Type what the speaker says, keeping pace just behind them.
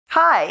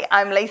Hi,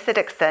 I'm Lisa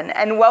Dixon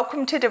and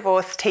welcome to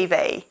Divorce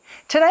TV.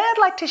 Today I'd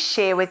like to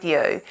share with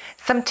you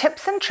some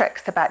tips and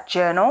tricks about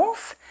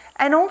journals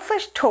and also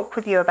talk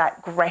with you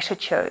about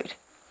gratitude.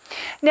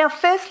 Now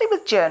firstly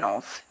with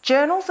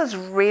journals is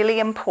really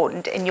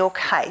important in your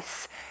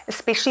case,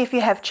 especially if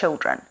you have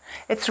children.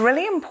 It's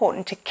really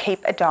important to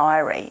keep a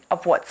diary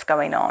of what's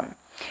going on.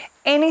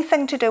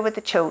 Anything to do with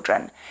the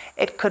children.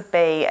 It could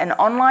be an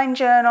online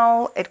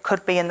journal, it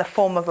could be in the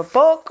form of a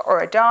book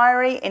or a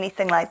diary,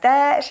 anything like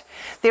that.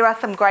 There are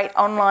some great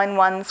online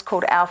ones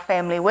called Our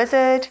Family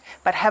Wizard,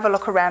 but have a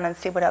look around and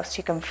see what else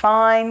you can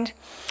find.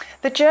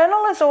 The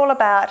journal is all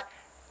about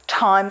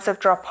times of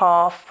drop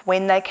off,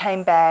 when they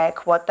came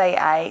back, what they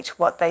ate,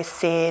 what they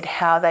said,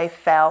 how they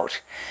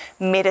felt,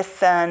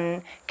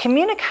 medicine,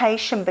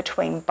 communication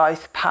between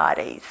both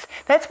parties.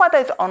 That's why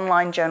those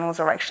online journals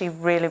are actually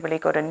really, really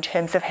good in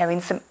terms of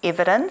having some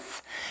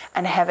evidence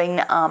and having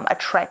a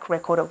track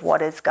record of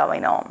what is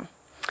going on.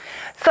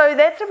 So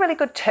that's a really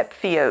good tip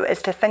for you,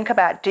 is to think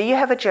about, do you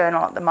have a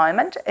journal at the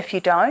moment? If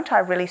you don't, I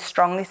really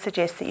strongly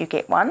suggest that you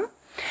get one.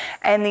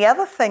 And the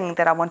other thing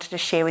that I wanted to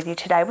share with you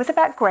today was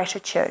about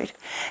gratitude.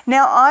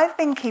 Now, I've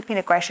been keeping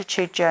a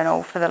gratitude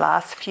journal for the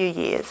last few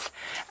years,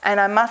 and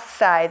I must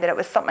say that it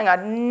was something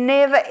I'd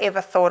never ever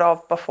thought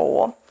of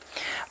before,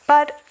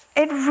 but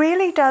it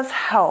really does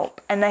help,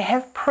 and they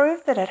have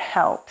proved that it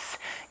helps.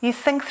 You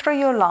think through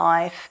your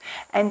life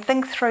and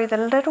think through the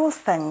little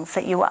things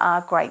that you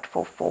are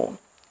grateful for.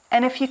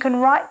 And if you can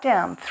write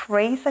down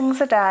 3 things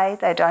a day,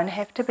 they don't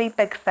have to be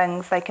big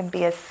things, they can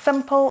be as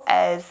simple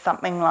as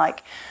something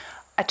like,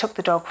 I took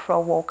the dog for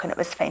a walk and it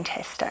was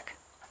fantastic.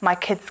 My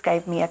kids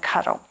gave me a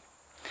cuddle.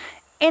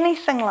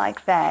 Anything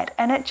like that,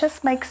 and it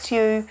just makes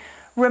you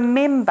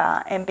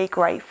remember and be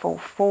grateful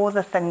for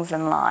the things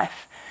in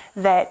life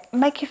that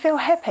make you feel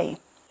happy.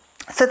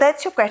 So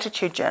that's your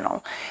gratitude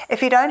journal.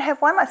 If you don't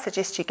have one, I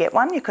suggest you get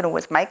one. You can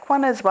always make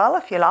one as well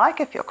if you like,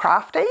 if you're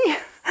crafty.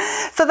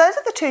 So those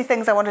are the 2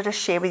 things I wanted to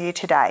share with you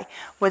today,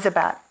 was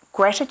about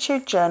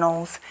gratitude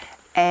journals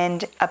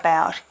and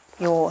about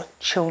your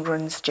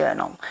children's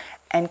journal,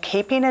 and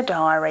keeping a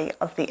diary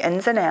of the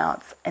ins and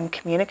outs and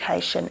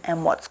communication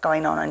and what's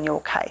going on in your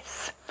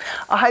case.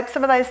 I hope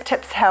some of those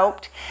tips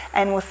helped,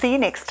 and we'll see you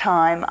next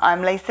time.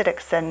 I'm Lisa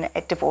Dixon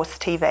at Divorce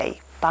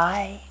TV.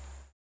 Bye.